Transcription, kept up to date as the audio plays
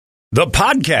The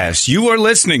podcast you are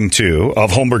listening to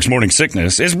of Holmberg's Morning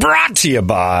Sickness is brought to you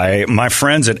by my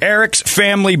friends at Eric's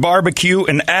Family Barbecue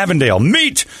in Avondale.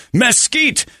 Meet,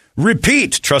 mesquite,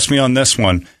 repeat. Trust me on this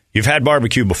one. You've had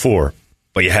barbecue before,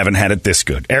 but you haven't had it this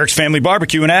good. Eric's Family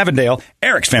Barbecue in Avondale,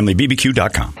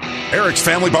 ericsfamilybbq.com. Eric's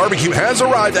Family Barbecue has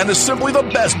arrived and is simply the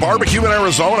best barbecue in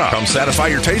Arizona. Come satisfy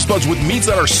your taste buds with meats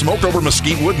that are smoked over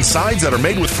mesquite wood and sides that are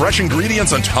made with fresh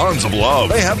ingredients and tons of love.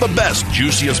 They have the best,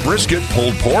 juiciest brisket,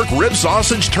 pulled pork, rib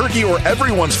sausage, turkey, or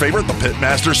everyone's favorite, the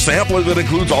Pitmaster sampler that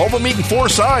includes all the meat and 4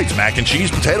 sides, mac and cheese,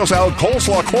 potato salad,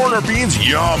 coleslaw, corn, or beans,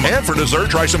 yum. And for dessert,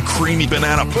 try some creamy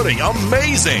banana pudding,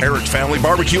 amazing. Eric's Family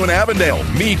Barbecue in Avondale.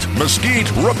 Meat, mesquite,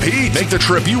 repeat. Make the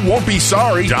trip, you won't be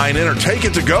sorry. Dine in or take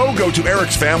it to go. Go to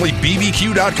ericsfamilybbq.com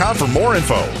for more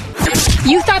info.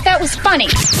 You thought that was funny.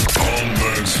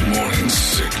 Holmberg's Morning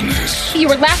Sickness. You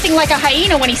were laughing like a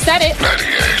hyena when he said it.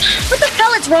 98. What the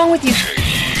hell is wrong with you?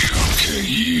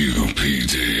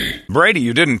 KUPD. Brady,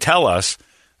 you didn't tell us,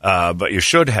 but you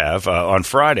should have, on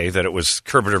Friday that it was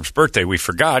Kerber's birthday. We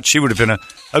forgot. She would have been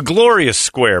a glorious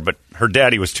square, but her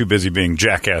daddy was too busy being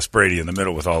Jackass Brady in the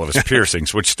middle with all of his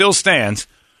piercings, which still stands.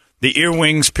 The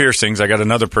earwings piercings. I got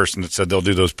another person that said they'll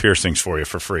do those piercings for you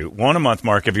for free. One a month,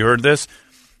 Mark. Have you heard this?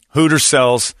 Hooter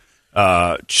sells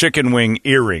chicken wing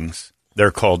earrings.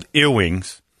 They're called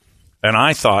earwings. And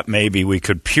I thought maybe we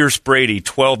could pierce Brady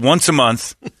once a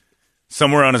month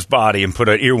somewhere on his body and put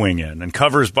an earwing in and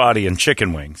cover his body in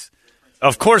chicken wings.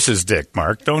 Of course his dick,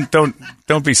 Mark. Don't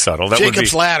be subtle. That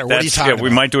Jacob's Ladder. What are you talking about?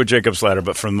 We might do a Jacob's Ladder,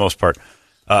 but for the most part.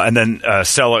 And then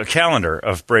sell a calendar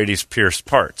of Brady's pierced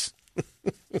parts.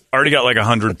 Already got like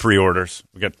 100 pre-orders.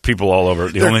 We got people all over.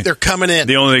 They're coming in.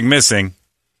 The only thing missing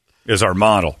is our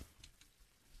model.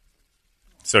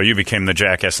 So you became the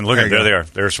Jackass. And look at there they are.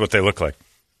 There's what they look like.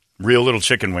 Real little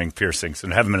chicken wing piercings.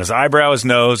 And have them in his eyebrow, his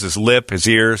nose, his lip, his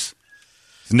ears,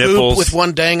 his nipples. Boop with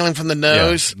one dangling from the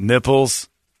nose. Yeah. Nipples.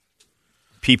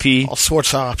 PP. All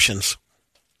sorts of options.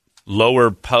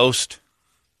 Lower post.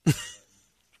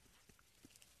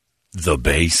 The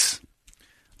base.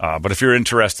 But if you're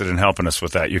interested in helping us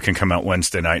with that, you can come out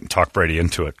Wednesday night and talk Brady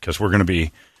into it because we're going to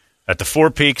be at the Four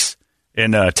Peaks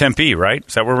in Tempe, right?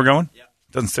 Is that where we're going? Yeah.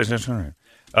 Doesn't say that's all right.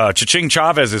 Cha-Ching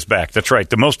Chavez is back. That's right.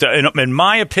 The most, in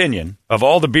my opinion, of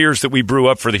all the beers that we brew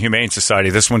up for the Humane Society,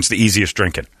 this one's the easiest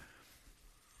drinking.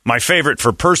 My favorite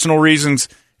for personal reasons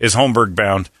is Holmberg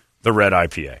Bound, the red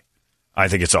IPA. I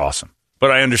think it's awesome. But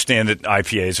I understand that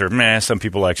IPAs are meh. Some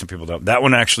people like, some people don't. That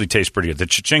one actually tastes pretty good. The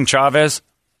Cha-Ching Chavez,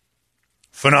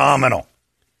 phenomenal.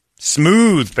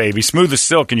 Smooth, baby. Smooth as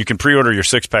silk. And you can pre-order your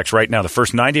 6-packs right now. The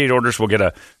first 98 orders will get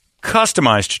a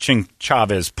customized Cha-Ching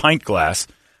Chavez pint glass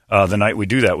the night we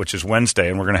do that, which is Wednesday.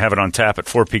 And we're going to have it on tap at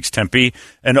Four Peaks Tempe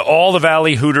and all the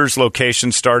Valley Hooters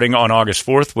locations starting on August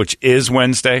 4th, which is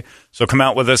Wednesday. So come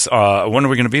out with us. When are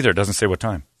we going to be there? It doesn't say what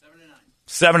time.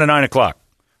 7 to 9 o'clock.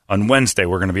 On Wednesday,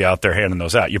 we're going to be out there handing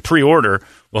those out. You pre-order,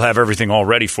 we'll have everything all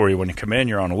ready for you when you come in.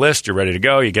 You're on a list. You're ready to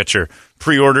go. You get your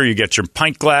pre-order. You get your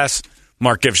pint glass.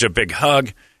 Mark gives you a big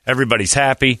hug. Everybody's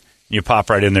happy. You pop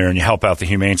right in there and you help out the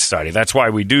Humane Society. That's why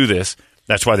we do this.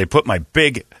 That's why they put my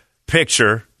big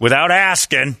picture, without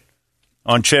asking,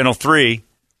 on Channel 3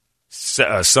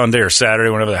 Sunday or Saturday,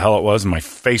 whenever the hell it was, and my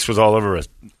face was all over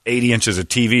 80 inches of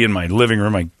TV in my living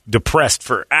room. I depressed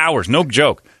for hours. No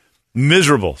joke.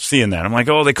 Miserable seeing that. I'm like,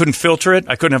 oh, they couldn't filter it?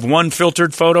 I couldn't have one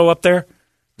filtered photo up there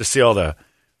to see all the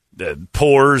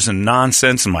pores and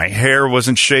nonsense, and my hair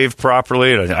wasn't shaved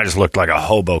properly. I just looked like a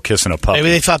hobo kissing a puppy.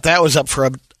 Maybe they thought that was up for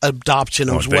adoption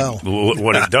as well.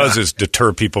 What it does is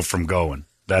deter people from going.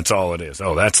 That's all it is.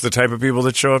 Oh, that's the type of people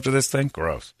that show up to this thing?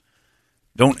 Gross.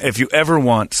 If you ever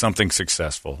want something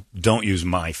successful, don't use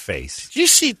my face. Did you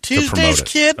see Tuesday's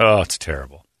Kid? Oh, it's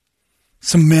terrible.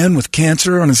 Some man with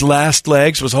cancer on his last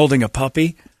legs was holding a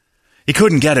puppy. He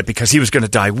couldn't get it because he was going to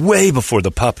die way before the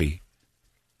puppy.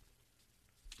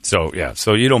 So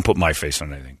you don't put my face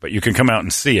on anything. But you can come out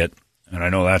and see it, and I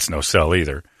know that's no sell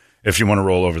either, if you want to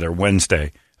roll over there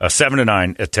Wednesday, 7 to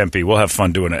 9 at Tempe. We'll have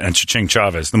fun doing it. And Cha-Ching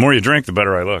Chavez. The more you drink, the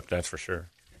better I look, that's for sure.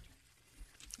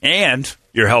 And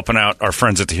you're helping out our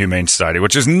friends at the Humane Society,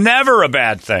 which is never a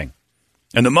bad thing.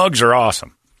 And the mugs are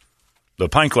awesome. The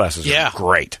pint glasses are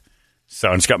great.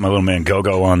 So it's got my little man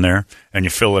Go-Go on there, and you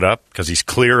fill it up because he's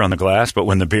clear on the glass, but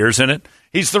when the beer's in it,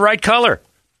 he's the right color.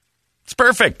 It's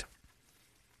perfect.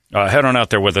 Head on out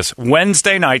there with us.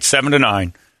 Wednesday night, 7 to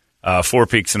 9, Four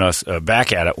Peaks and us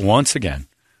back at it once again,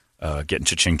 getting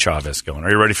Cha-Ching Chavez going. Are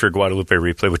you ready for your Guadalupe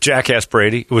replay with Jackass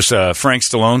Brady? It was Frank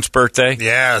Stallone's birthday.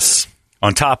 Yes.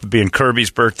 On top of being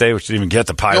Kirby's birthday, which didn't even get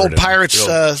the Pirate. The old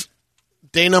Pirates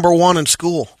day number 1 in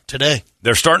school today.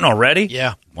 They're starting already?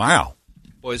 Yeah. Wow.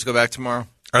 Boys go back tomorrow.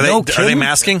 Are No they kidding?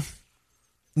 masking?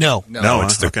 No. No,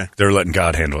 it's okay. They're letting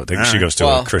God handle it. She goes to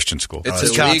a Christian school. It's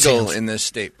It's God's illegal hands. in this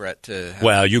state, Brett. To have,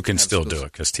 Well, you can have still schools. do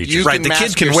it because teachers. You Right, can the kid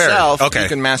mask can wear it. yourself. Okay. You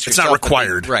can mask It's not yourself, but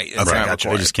required. Right. It's Okay, not gotcha. They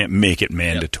required. just can't make it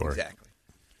mandatory. Exactly.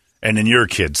 And in your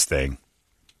kids' thing,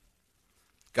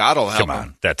 God will help come them.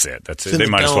 on, that's it. That's It's it. in They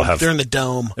the might as well dome. have. They're in the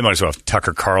dome. They might as well have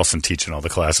Tucker Carlson teaching all the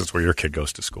classes where your kid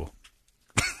goes to school.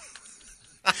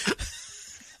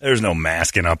 There's no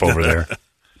masking up over there.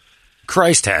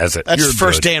 Christ has it. That's You're the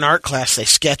first good. day in art class. They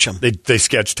sketch them. They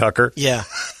sketch Tucker. Yeah.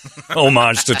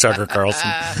 Homage to Tucker Carlson.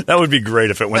 That would be great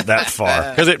if it went that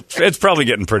far because it's probably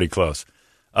getting pretty close.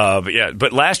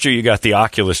 But last year you got the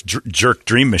Oculus Jerk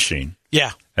Dream Machine,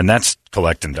 Yeah. and that's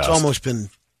collecting dust. It's almost been.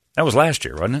 That was last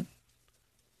year, wasn't it?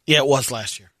 Yeah, it was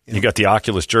last year. Yeah. You got the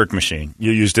Oculus Jerk Machine.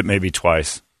 You used it maybe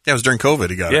twice. Yeah, it was during COVID.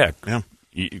 He got it.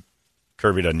 Yeah.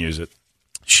 Kirby doesn't use it.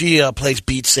 She plays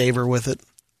Beat Saber with it.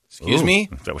 Excuse me?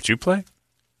 Is that what you play?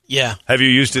 Yeah. Have you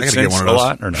used it I gotta since get one a of those.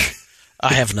 lot or no?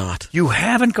 I have not. You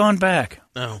haven't gone back.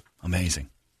 No. Amazing.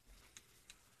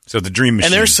 So the Dream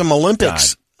Machine. And there's some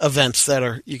Olympics events that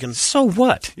are you can So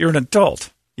what? You're an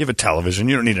adult. You have a television.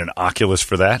 You don't need an Oculus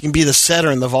for that. you can be the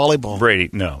setter in the volleyball. Brady,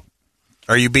 no.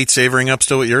 Are you Beat Savering up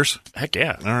still with yours? Heck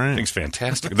yeah. All right. I think it's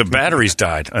fantastic. The batteries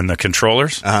died on the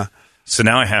controllers. Uh-huh. So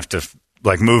now I have to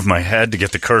move my head to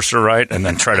get the cursor right and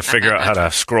then try to figure out how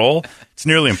to scroll. It's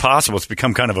nearly impossible. It's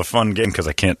become kind of a fun game because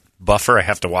I can't buffer. I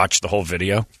have to watch the whole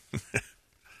video. It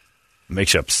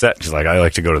makes you upset because I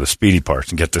like to go to the speedy parts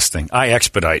and get this thing. I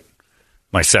expedite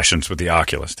my sessions with the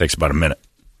Oculus. It takes about a minute.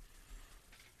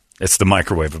 It's the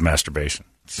microwave of masturbation.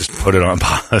 Just put it on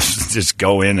pause. Just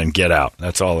go in and get out.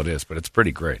 That's all it is. But it's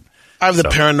pretty great. I have the So-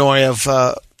 paranoia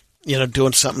of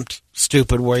doing something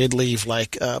stupid where you'd leave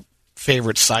like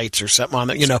favorite sites or something on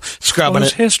there, scrubbing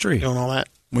Close it, history. doing all that.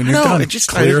 When you're No, done, it just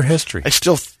clear history. I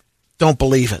still don't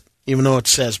believe it, even though it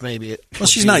says maybe it. Well,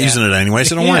 she's not using it anyway,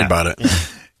 so don't worry about it.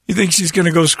 You think she's going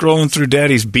to go scrolling through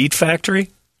Daddy's Beat Factory?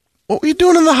 What were you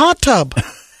doing in the hot tub?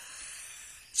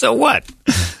 So what?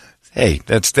 Hey,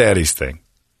 that's Daddy's thing.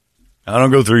 I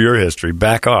don't go through your history.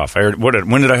 Back off.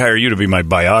 When did I hire you to be my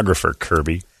biographer,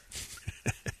 Kirby?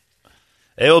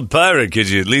 Hey, old pirate, could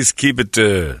you at least keep it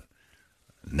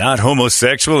not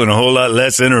homosexual and a whole lot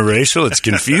less interracial? It's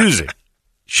confusing.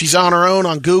 She's on her own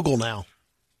on Google now.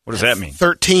 What does that mean?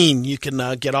 13, you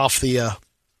can get off the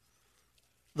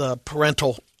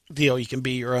parental deal. You can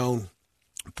be your own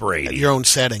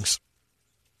settings.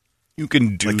 You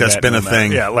can do Like that's that been no a matter-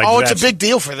 thing. Yeah, like It's a that's- big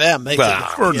deal for them. They Well,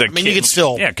 for the I mean, you kid- can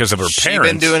still. Yeah, because of her She's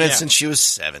parents. been doing it Yeah. since she was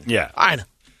 7. Yeah. I know.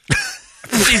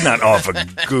 She's not off of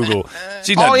Google.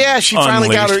 She's Oh not yeah, she finally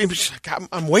got her. unleashed. She's like,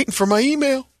 I'm waiting for my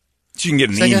email. She can get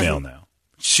an Second. email now.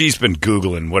 She's been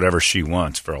Googling whatever she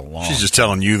wants for a long She's just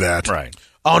telling you that. Right.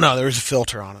 Oh no, there's a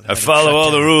filter on it. I follow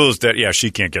all the rules. Yeah, she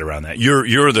can't get around that.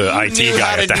 You're the IT knew guy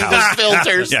how to at the do house. those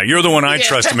filters. Yeah, you're the one I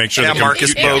trust to make sure. Yeah, the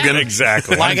Marcus Bogan.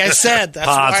 Exactly. Like I said, that's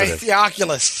Positive. why the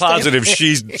Oculus. Positive.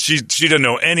 She doesn't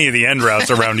know any of the end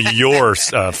routes around your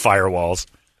firewalls.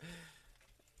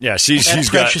 Yeah, she's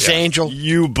got. Precious angel.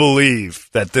 You believe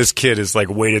that this kid is like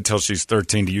waited till she's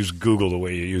 13 to use Google the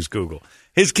way you use Google.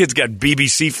 His kid's got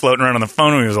BBC floating around on the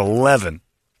phone when he was 11.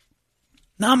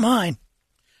 Not mine.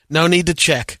 No need to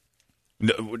check.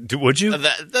 No, would you?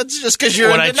 That's just because you're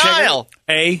When in I check denial.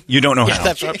 A, you don't know Yeah, how.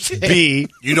 that's what I'm saying. B,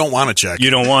 You don't want to check. you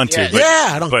don't want to. Yeah. But, Yeah,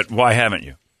 I don't- But why haven't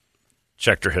you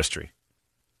checked her history?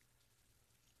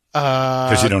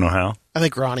 Because you don't know how. I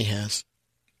think Ronnie has.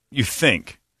 You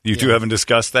think you two haven't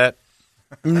discussed that?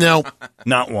 No.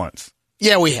 Not once.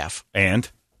 Yeah, we have. And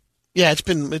Yeah, it's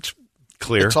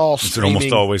clear. It's all It's almost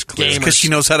streaming always clear. gamers. Because she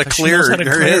knows how to She clear knows how to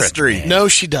her clear it. history. No,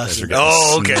 she doesn't.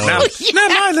 Oh, okay. Now, not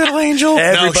my little angel.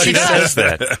 Everybody she says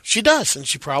that. She does, and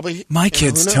she probably. My who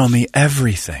kids knows? tell me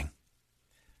everything.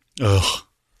 Ugh.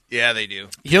 Yeah, they do.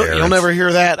 You'll never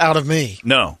hear that out of me.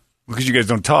 No, because you guys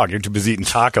don't talk. You're too busy eating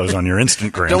tacos on your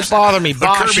Instagram. Don't bother me.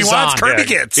 Bosh Kirby is wants on. Kirby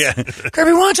gets. Yeah.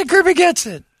 Kirby wants it. Kirby gets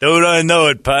it. Don't I know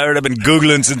it, pirate? I've been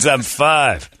Googling since I'm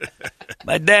 5.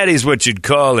 My daddy's what you'd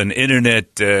call an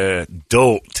internet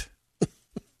dolt.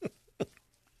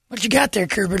 What you got there,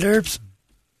 Kirby Derps?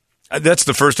 That's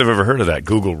the first I've ever heard of that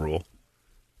Google rule.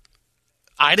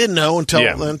 I didn't know until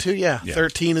Yeah. then too. Yeah, Yeah.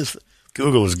 13 is.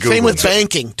 Google is Google. Same with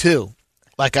banking too.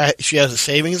 Like she has a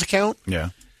savings account, Yeah.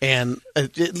 and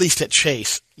at least at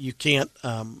Chase, you can't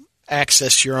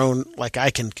access your own. Like I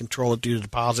can control it due to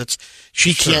deposits.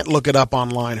 She can't look it up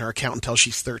online, her account, until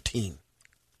she's 13.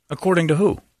 According to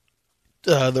who?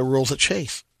 The rules at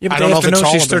Chase. Yeah, but I they don't know have if to it's know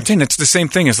all she's of them. 13. It's the same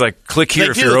thing as like click here They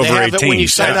if do. you're They over have 18. it when you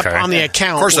sign up Okay. on the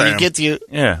account. Of course when I you am. get the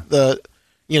Yeah.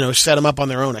 set them up on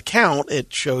their own account,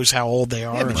 it shows how old they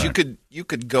are. Yeah, but you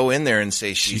could go in there and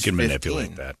say she's She can 15,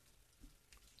 manipulate that.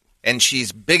 and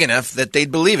she's big enough that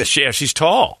they'd believe it. Yeah, she's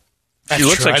tall. She That's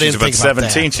looks true. like I she's didn't about think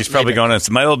about 17. that. She's probably Maybe. going, it's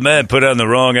my old man put on the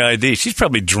wrong ID. She's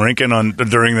probably drinking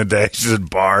during the day. She's at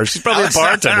bars. She's probably a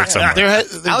bartender somewhere.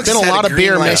 There's Alex been a has had lot a of green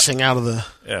beer light. missing out of the.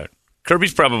 Yeah.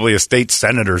 Kirby's probably a state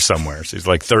senator somewhere. She's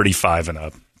like 35 and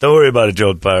up. Don't worry about it,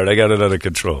 Joe Pirate. I got it under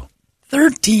control.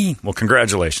 13. Well,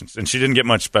 congratulations. And she didn't get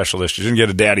much special this. She didn't get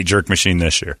a daddy jerk machine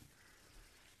this year.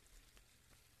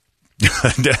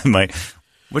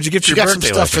 What'd you get for She your got some birthday?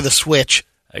 stuff last for year? the Switch.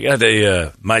 I got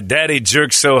a my daddy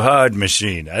jerks so hard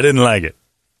machine. I didn't like it.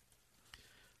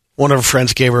 One of her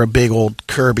friends gave her a big old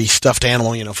Kirby stuffed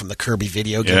animal, from the Kirby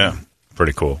video game. Yeah,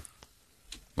 pretty cool.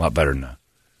 A lot better than that.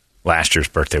 Last year's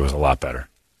birthday was a lot better.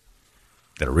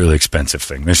 Got a really expensive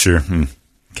thing. This year, kind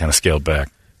of scaled back.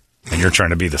 And you're trying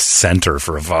to be the center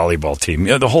for a volleyball team.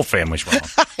 The whole family's wrong.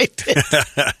 I did.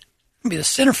 Be the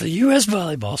center for the U.S.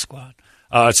 volleyball squad.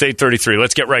 It's 8:33.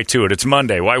 Let's get right to it. It's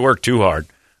Monday. Why work too hard?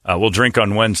 We'll drink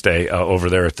on Wednesday over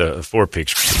there at the Four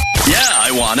Peaks. Yeah,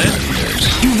 I want it.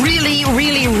 You really,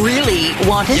 really, really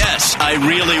want it? Yes, I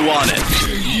really want it.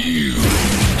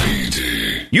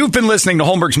 You've been listening to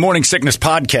Holmberg's Morning Sickness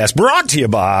Podcast, brought to you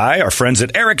by our friends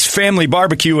at Eric's Family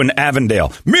Barbecue in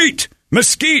Avondale. Meet,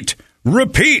 mesquite,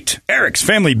 repeat.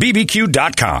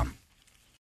 Eric'sFamilyBBQ.com.